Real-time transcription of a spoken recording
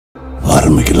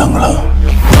ஆரம்பிக்கலாங்களா?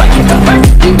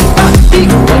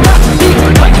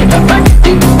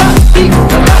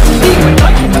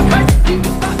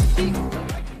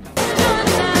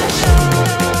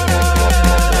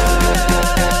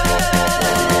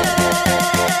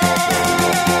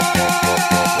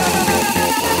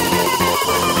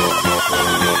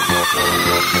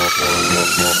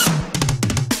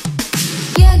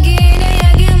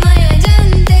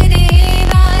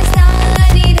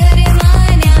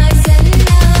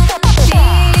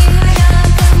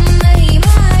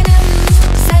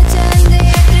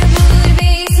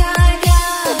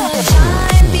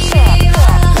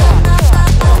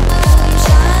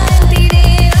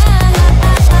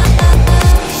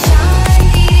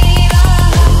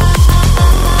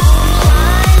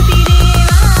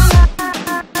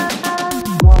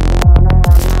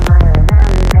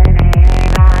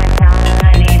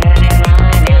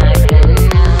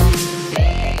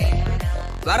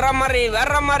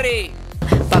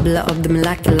 Bubbler of the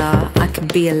molecular, I could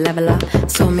be a leveler.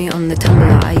 Saw me on the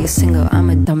Tumblr, are you single? I'm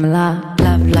a dumbler.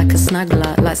 Love like a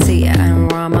snuggler, like Sita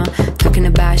and Rama. Talking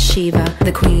about Shiva,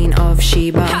 the queen of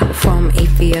Sheba. From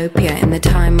Ethiopia in the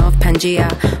time of Pangaea.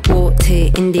 Walked to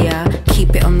India, keep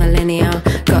it on the linear.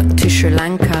 Got to Sri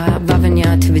Lanka, Vavanya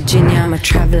to Virginia. I'm a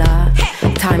traveller,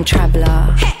 time traveller.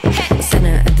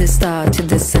 Center of the star to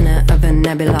the center of a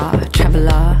nebula.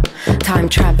 Traveller, time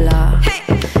traveller.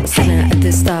 Center of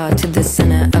the star to the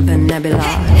center of a nebula.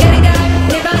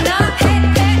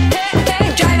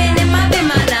 Driving in my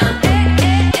Vimana.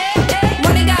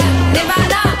 Wanna go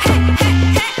Nirvana?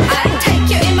 I'll take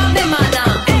you in my Vimana.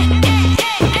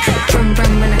 Vroom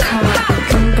vroom in a car,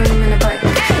 vroom vroom in a bike.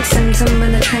 Zoom zoom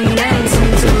in a train and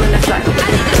zoom zoom in a flight.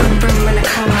 Vroom vroom in a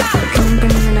car, vroom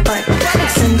vroom in a bike.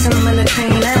 Zoom zoom in a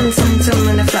train and zoom zoom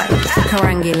in a flight.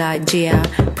 Karangi like Gia,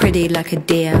 pretty like a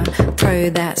deer. Throw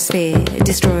that spear,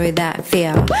 destroy that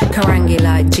fear. Karangi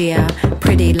like Gia,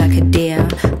 pretty like a deer.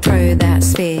 Throw that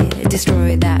spear, destroy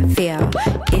that fear.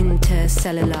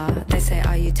 Intercellular, they say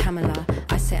are you Tamila?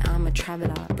 I say I'm a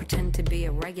traveller, pretend to be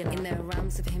a regular in the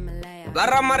realms of Himalaya.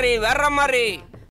 Varamari, Varamari.